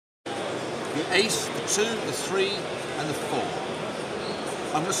the ace, the 2, the 3, and the 4.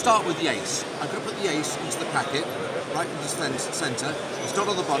 I'm going to start with the ace. I'm going to put the ace into the packet, right in the centre. It's not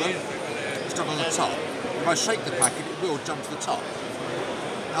on the bottom, it's not on the top. If I shake the packet, it will jump to the top.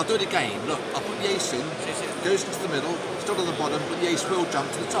 I'll do it again. Look, I'll put the ace in, it goes into the middle, it's not on the bottom, but the ace will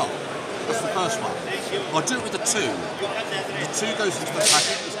jump to the top. That's the first one. I'll do it with the 2. The 2 goes into the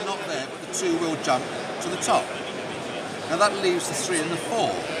packet, it's not there, but the 2 will jump to the top. Now that leaves the 3 and the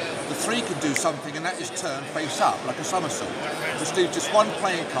 4. The 3 can do something, and that is turn face up, like a somersault, which leaves just one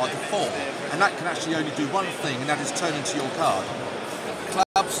playing card, the 4, and that can actually only do one thing, and that is turn into your card.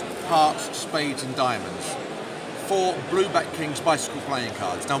 Clubs, hearts, spades, and diamonds. 4 blue-back kings bicycle playing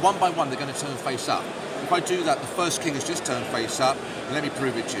cards. Now, one by one, they're going to turn face up. If I do that, the first king has just turned face up, and let me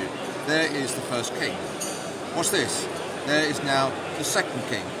prove it to you. There is the first king. What's this? There is now the second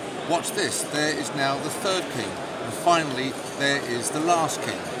king. Watch this. There is now the third king. And finally, there is the last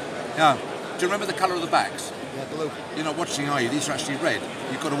king. Now, do you remember the colour of the backs? Yeah, blue. You're not watching, are you? These are actually red.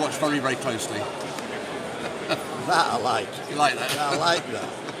 You've got to watch very, very closely. That I like. You like that? I like that.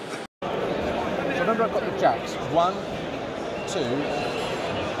 So remember, I've got the jacks. 1, 2,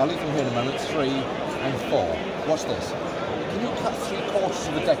 I'll leave them here in a moment, 3 and 4. Watch this. Can you cut 3/4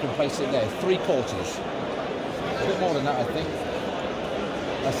 of the deck and place it there? 3/4. A bit more than that, I think.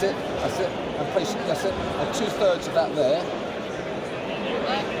 That's it, that's it. And place it, that's it. And 2/3 of that there.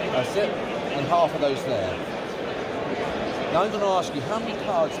 That's it. And half of those there. Now I'm going to ask you, how many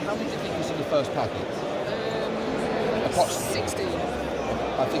cards, how many do you think is in the first packet? Approximately 16.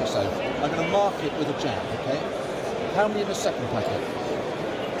 I think so. I'm going to mark it with a jack, okay? How many in the second packet?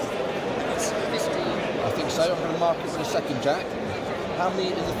 15. I think so. I'm going to mark it with a second jack. How many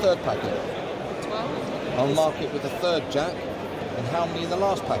in the third packet? 12. I'll mark it with a third jack. And how many in the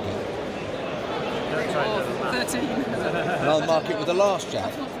last packet? 13. And I'll mark it with the last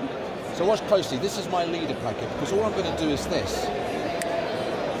jack. So watch closely. This is my leader packet, because all I'm going to do is this.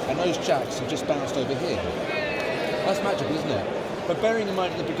 And those jacks have just bounced over here. That's magical, isn't it? But bearing in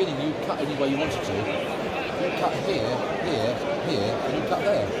mind at the beginning, you cut any way you wanted to. You cut here, here, here, and you cut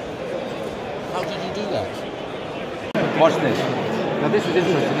there. How did you do that? Watch this. Now this is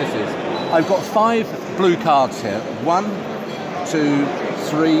interesting, this is. I've got 5 blue cards here. 1, 2,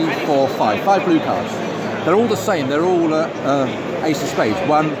 3, 4, 5. 5 blue cards. They're all the same. They're all ace of spades.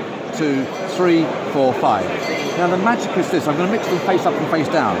 1, 2, 3, 4, 5. Now the magic is this. I'm going to mix them face up and face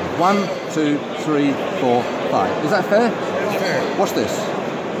down. 1, 2, 3, 4, 5. Is that fair? Fair. Watch this.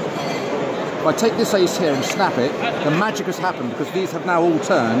 If I take this ace here and snap it, the magic has happened because these have now all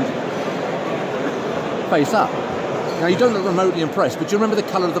turned face up. Now you don't look remotely impressed, but do you remember the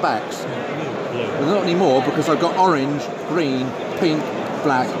colour of the backs? Well, not anymore, because I've got orange, green, pink,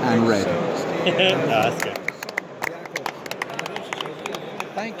 black and red. No, that's good.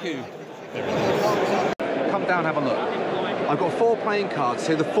 Thank you. Come down, have a look. I've got 4 playing cards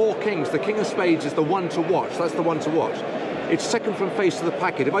here, the 4 kings. The king of spades is the one to watch. That's the one to watch. It's second from face to the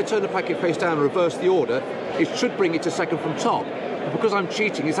packet. If I turn the packet face down and reverse the order, it should bring it to second from top. But because I'm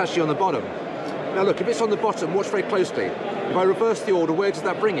cheating, it's actually on the bottom. Now look, if it's on the bottom, watch very closely. If I reverse the order, where does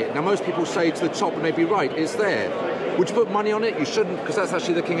that bring it? Now most people say to the top and they'd be right, it's there. Would you put money on it? You shouldn't, because that's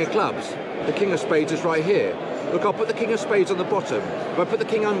actually the king of clubs. The king of spades is right here. Look, I'll put the king of spades on the bottom. If I put the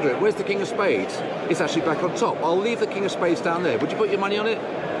king under it, where's the king of spades? It's actually back on top. I'll leave the king of spades down there. Would you put your money on it?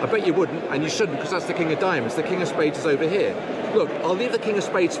 I bet you wouldn't, and you shouldn't, because that's the king of diamonds. The king of spades is over here. Look, I'll leave the king of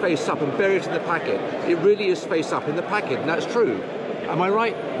spades face up and bury it in the packet. It really is face up in the packet, and that's true. Am I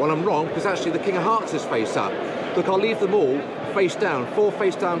right? Well, I'm wrong, because actually the king of hearts is face up. Look, I'll leave them all face down. 4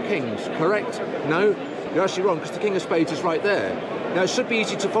 face down kings, correct? No? You're actually wrong, because the king of spades is right there. Now, it should be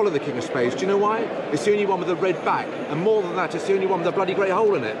easy to follow the king of spades. Do you know why? It's the only one with a red back. And more than that, it's the only one with a bloody grey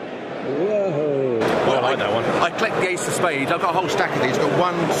hole in it. Whoa. Well, I like that one. I collect the ace of spades. I've got a whole stack of these. I've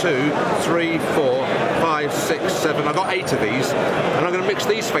got 1, 2, 3, 4, 5, 6, 7. I've got 8 of these. And I'm going to mix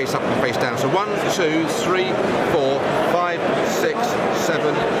these face up and face down. So 1, 2, 3, 4, 5, 6,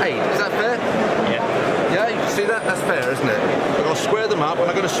 7, 8. Is that fair? Yeah. Yeah, you can see that? That's fair, isn't it? I'm going to square them up and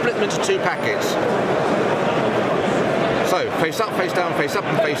I'm going to split them into 2 packets. So, face up, face down,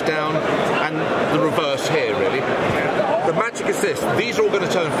 and face down, and the reverse here, really. The magic is this. These are all going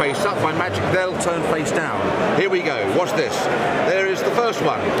to turn face up. By magic, they'll turn face down. Here we go. Watch this. There is the first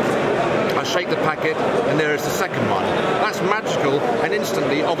one. I shake the packet, and there is the second one. That's magical, and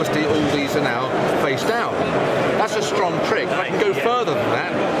instantly, obviously, all these are now face down. That's a strong trick. I can go further than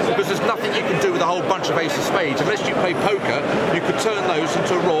that, because there's nothing you can do with a whole bunch of ace of spades. Unless you play poker, you could turn those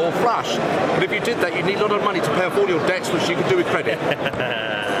into a royal flush. But if you did that, you'd need a lot of money to pay off all your debts, which you could do with credit.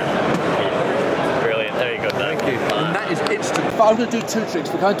 Brilliant. There you go. Thank you. And that is instant but I'm going to do 2 tricks.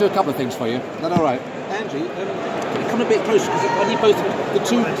 Can I do a couple of things for you? Is that all right? Angie, come a bit closer because I need both the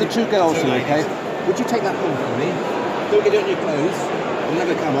two girls here, okay? Would you take that pen from me? Don't get it on your clothes. It'll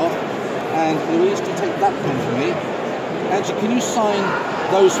never come off. And Louise, do you take that pen from me? Angie, can you sign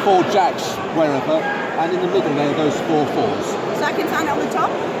those 4 jacks wherever? And in the middle there, those 4 4s. So I can sign it on the top?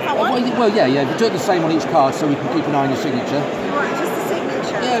 Well, yeah. You do it the same on each card so we can keep an eye on your signature. Right, just the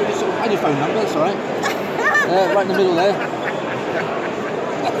signature. Yeah, and your phone number, that's all right. Right in the middle there.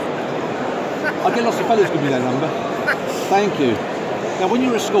 I get lots of fellas give me their number. Thank you. Now, when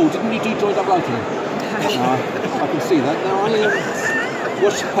you were at school, didn't you do joint double opening? I can see that. Now,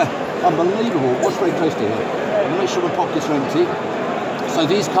 what's unbelievable. What's very close to here? I'm going to make sure my pockets are empty. So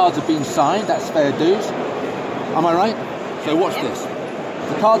these cards have been signed. That's fair dues. Am I right? So watch this.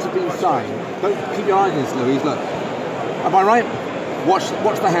 The cards have been signed. Don't keep your eye on this, Louise. Look. Am I right? Watch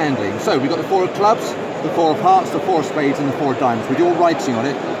the handling. So we've got the 4 of clubs, the 4 of hearts, the 4 of spades, and the 4 of diamonds with your writing on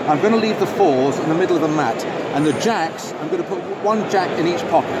it. I'm going to leave the 4s in the middle of the mat, and the jacks, I'm going to put 1 jack in each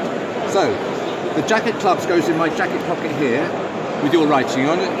pocket. So the jack of clubs goes in my jacket pocket here with your writing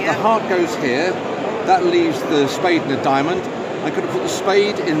on it. The heart goes here. That leaves the spade and the diamond. I'm going to put the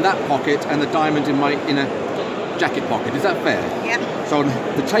spade in that pocket and the diamond in my inner jacket pocket. Is that fair? Yeah. So on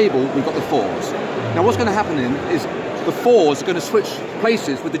the table, we've got the 4s. Now what's going to happen is the 4s are going to switch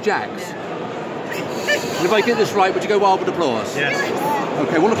places with the jacks. And if I get this right, would you go wild with applause? Yes.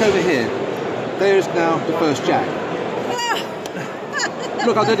 Okay, well look over here. There's now the first jack.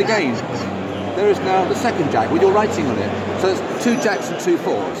 Look, I'll do it again. There is now the second jack with your writing on it. So it's 2 jacks and 2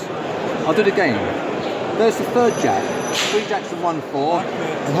 4s. I'll do it again. There's the third jack. 3 jacks and 1 4.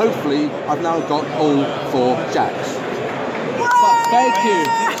 And hopefully I've now got all 4 jacks. But thank you.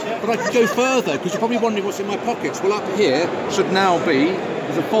 But I can go further because you're probably wondering what's in my pockets. Well, up here should now be,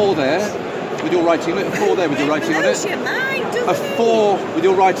 there's a 4 there with your writing on it, a 4 there with your writing on it, a 4 with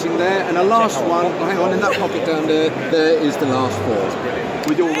your writing there, and a last one, oh, hang on, in that pocket down there, there is the last 4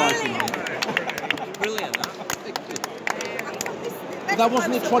 with your writing on it. Brilliant, that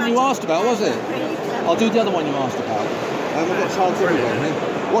wasn't the one you asked about, was it? I'll do the other one you asked about. I've got cards everywhere here.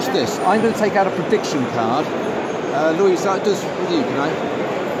 Watch this. I'm going to take out a prediction card. Louise, that does with you, can I?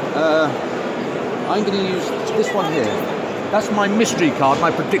 I'm going to use this one here. That's my mystery card,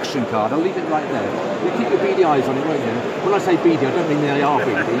 my prediction card. I'll leave it right there. You keep your beady eyes on it, won't you? When I say beady, I don't mean they are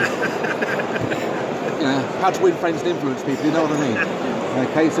beady. How to win friends and influence people, you know what I mean?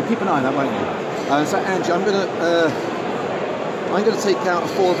 Okay, so keep an eye on that, won't you? So Angie, I'm going to take out a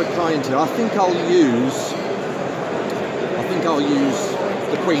 4 of a kind here. I think I'll use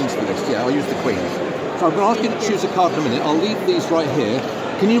the queens for this. Yeah, I'll use the queens. So I'm going to ask you to choose a card in a minute. I'll leave these right here.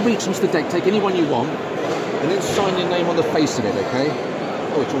 Can you reach into the deck, take any one you want, and then sign your name on the face of it, okay?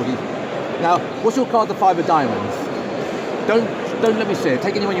 Oh, it's already... Now, what's your card, the 5 of diamonds? Don't let me see it.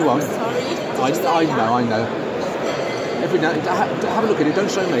 Take any one you want. I know. Every now, have a look at it. Don't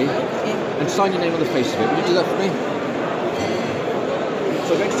show me. And sign your name on the face of it. Will you do that for me?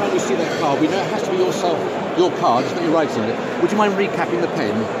 So next time we see that card, we know it has to be your card. It's not your writing on it. Would you mind recapping the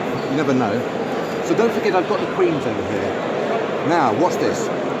pen? You never know. So don't forget, I've got the queens over here. Now, watch this.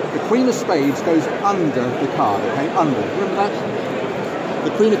 The Queen of Spades goes under the card, okay? Under. Remember that?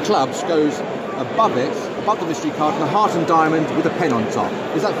 The Queen of Clubs goes above it, above the mystery card, and the heart and diamond with a pen on top.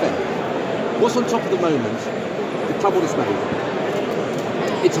 Is that fair? What's on top at the moment? The club or the spade?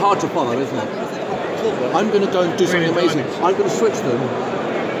 It's hard to follow, isn't it? I'm going to go and do something amazing. I'm going to switch them.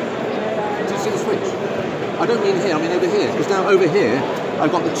 Do you see the switch? I don't mean here, I mean over here. Because now over here,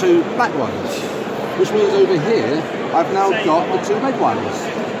 I've got the 2 black ones. Which means over here, I've now got the 2 red ones.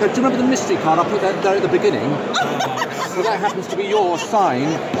 Now, do you remember the mystery card I put that there at the beginning? So that happens to be your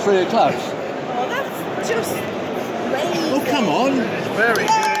sign, 3 of clubs. Oh, that's just crazy. Oh, come on. Very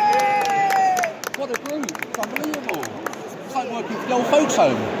good. What a group. It's unbelievable. It's like working for the old folks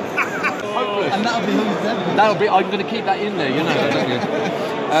home. And That'll be, I'm going to keep that in there, you know, don't you?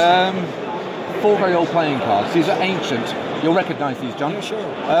 4 very old playing cards. These are ancient. You'll recognise these, John. Yeah, sure.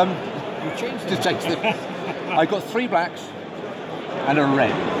 You changed Just check them. I've got 3 blacks and a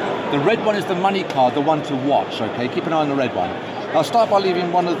red. The red one is the money card, the one to watch, okay? Keep an eye on the red one. I'll start by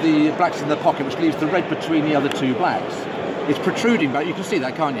leaving one of the blacks in the pocket, which leaves the red between the other 2 blacks. It's protruding, but you can see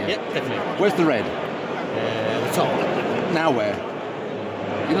that, can't you? Yep, definitely. Where's the red? The top. Now where?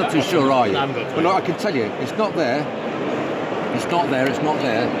 You're not too sure, are you? I'm good. Well, no, I can tell you, it's not there. It's not there, it's not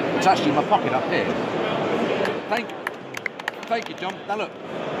there. It's actually in my pocket up here. Thank you, John. Now look,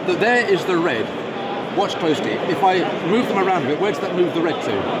 there is the red. Watch closely. If I move them around a bit, where does that move the red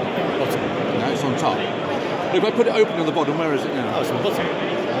to? Bottom. No, it's on top. If I put it open on the bottom, where is it now? Oh, it's on the bottom.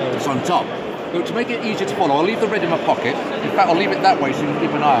 It's on top. Look, to make it easier to follow, I'll leave the red in my pocket. In fact, I'll leave it that way so you can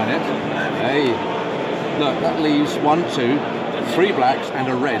keep an eye on it. Hey, look, that leaves 1, 2, 3 blacks and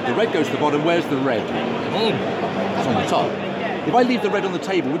a red. The red goes to the bottom. Where's the red? It's on the top. If I leave the red on the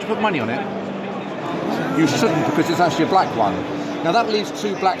table, would you put money on it? You shouldn't, because it's actually a black one. Now that leaves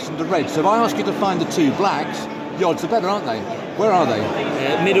 2 blacks and a red. So if I ask you to find the 2 blacks, the odds are better, aren't they? Where are they?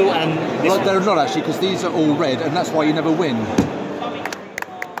 Middle and this Well, they're not actually, because these are all red, and that's why you never win.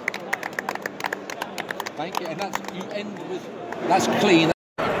 Thank you, and that's, you end with, that's clean.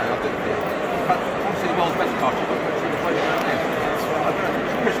 Okay, I'll do it. Obviously the world's best card, you've got to go through the photo down there.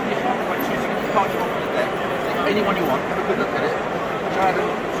 Chris, when you start by choosing the card you want from the deck, take anyone you want, have a good look at it. Jared,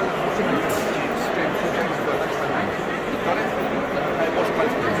 what's your name? James, that's the name. You've got it? What's close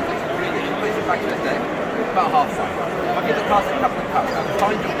to it? You place it back to the deck, about halfway. If I give the cards a couple of cups, now to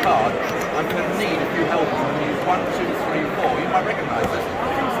find your card, I'm going to need a few helpers. I'm going to use 1, 2, 3, 4. You might recognise this.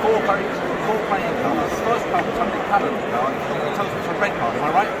 4 playing cards. The first card will tell me the colour of the card. It tells me it's a red card, am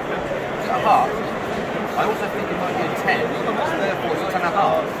I right? Is it a heart? I also think it might be a 10, so therefore it's a 10 of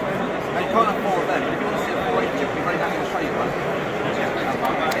hearts. Now you can't have 4 of them, but if you want to see a 4 8 chip, I'll be very happy to show you one.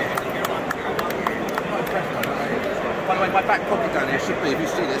 By the way, my back pocket down here should be, if you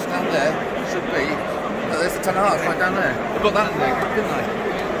see this, down there, should be, there's the 10 of hearts right down there. I got that in there, didn't I?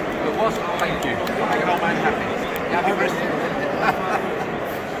 It was, thank you. Make an old man happy. You happy, Chris?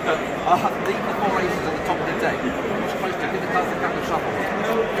 Leave the 4 aces at the top of the deck. You're supposed to give the cards a couple of shuffles.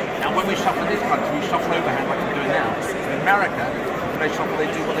 Now when we shuffle in this country, we shuffle overhand like I'm doing now. In America, when they shuffle,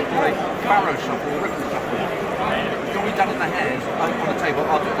 they do what they call a barrow shuffle or ripping shuffle. It's already done in the hands, on the table.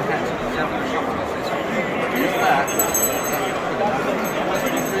 I'll do it in the hands so you can see how good a shuffle this is. Use that. That's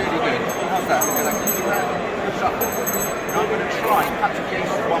really good. How's that? Look at that. See that? Good shuffle. Now I'm going to try and cut to the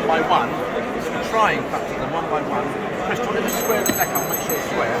aces one by one. Try and cut to them one by one. Chris, do you want to square the deck up? Make sure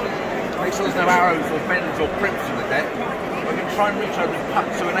it's square. Make sure there's no arrows or bends or crimps in the deck. I'm going to try and reach over and cut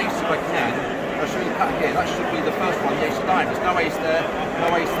to an ace if I can. I'll show you the cut here. That should be the first one, the ace of diamonds. No ace there,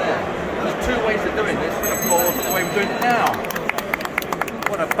 no ace there. There's 2 ways of doing this, and of course, the way we're doing it now.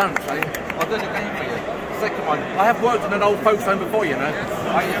 What a bunch, eh? I'll do it again for you. Second one. I have worked in an old folks home before, you know.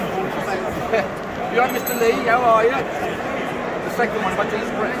 You're right, Mr. Lee, how are you? The second one, if I do this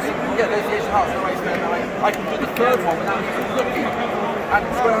correctly, yeah, there's the ace of hearts, no ace there, no ace. I can do the third one without even looking. And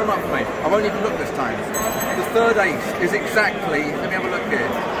square them up for me. I won't even look this time. The third ace is exactly, let me have a look here.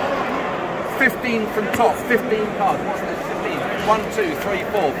 15 from top, 15 cards. What's this? 15. 1, 2, 3,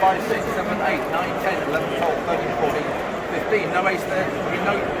 4, 5, 6, 7, 8, 9, 10, 11, 12, 13, 14, 15. No ace there. I mean,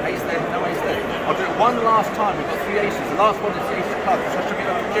 no ace there, no ace there. I'll do it one last time. We've got 3 aces. The last one is the ace of clubs, which has to be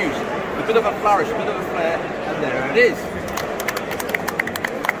a juice. A bit of a flourish, a bit of a flair, and there it is.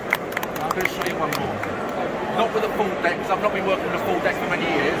 I'm going to show you one more. Not with a full deck, because I've not been working with a full deck for many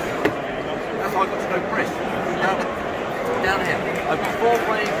years. That's how I got to know Chris. Now, down here, I've got 4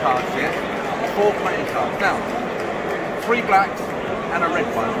 playing cards here. 4 playing cards. Now, 3 blacks and a red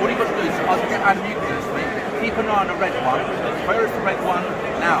one. What you've got to do is, I'll get Adam, you can do this for me. Keep an eye on the red one. Where is the red one?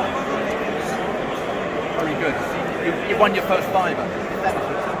 Now. Very good. You won your first fiver.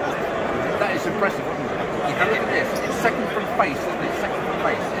 That is impressive, isn't it? You can look at this. It's second from face, isn't it? Second from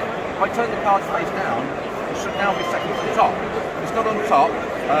face. If I turn the cards face down, it should now be second from top. It's not on top.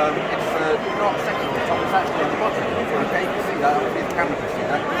 It's not second from top. It's actually on the bottom. Okay, you can see that. Hopefully the camera can see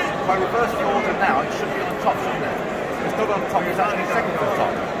that. If I reverse the order now, it should be on top, shouldn't it? It's not on top. It's actually second from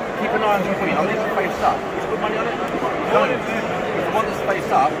top. Keep an eye on the queen. I'll leave it face up. Did you put money on it? No. Because the one that's face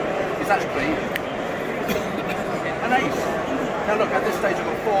up is actually an ace. Now look, at this stage I've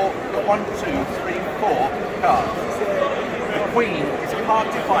got 1, 2, 3, 4 cards. The queen is hard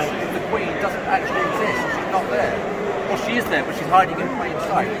to find because the queen doesn't actually exist. She's not there. Well, she is there, but she's hiding in plain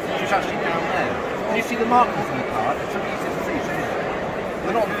sight. She's actually down there. Can you see the markers on the card? It's so easy to see, isn't it?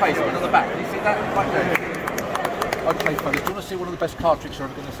 They're not on the face, but on the back. Can you see that? Right there. Okay, fellas, do you want to see one of the best card tricks you're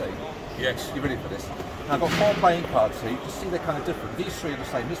ever going to see? Yes. You ready for this? Now, I've got 4 playing cards here. You can see they're kind of different. These 3 are the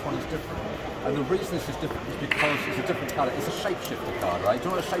same. This one is different. And the reason this is different is because it's a different colour. It's a shapeshifter card, right? Do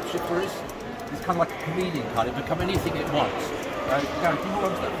you know what a shapeshifter is? It's kind of like a chameleon card. It can become anything it wants. Gary, can you hold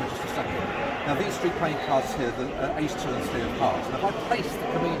on to that for just a second? Now, these 3 playing cards here, the ace, 2 and 3 of hearts. Now, if I place the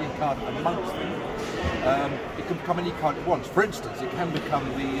chameleon card amongst them, it can become any card it wants. For instance, it can become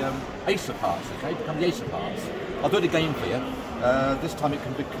the ace of hearts, okay? Become the ace of hearts. I'll do it again for you. This time it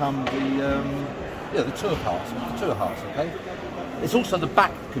can become the 2 of hearts. The 2 of hearts, okay? It's also the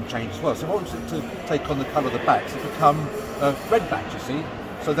back can change as well. So if I want it to take on the colour of the backs, it become red backed, you see.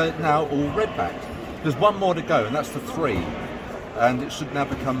 So they're now all red backed. There's one more to go, and that's the 3. and it should now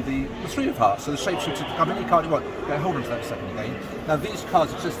become the three of hearts. So the shapeshifter can come any card you want. Okay, hold on to that a second again. Now these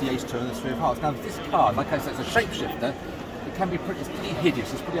cards are just the ace, two, and the three of hearts. Now this card, like I said, it's a shapeshifter. It can be it's pretty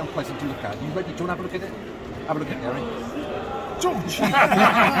hideous. It's pretty unpleasant to look at. Are you ready? Do you want to have a look at it? Have a look at it, Gary. George!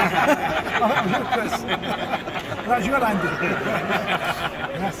 That's your Andy.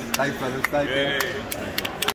 Yes. Thanks, brothers. Thank you.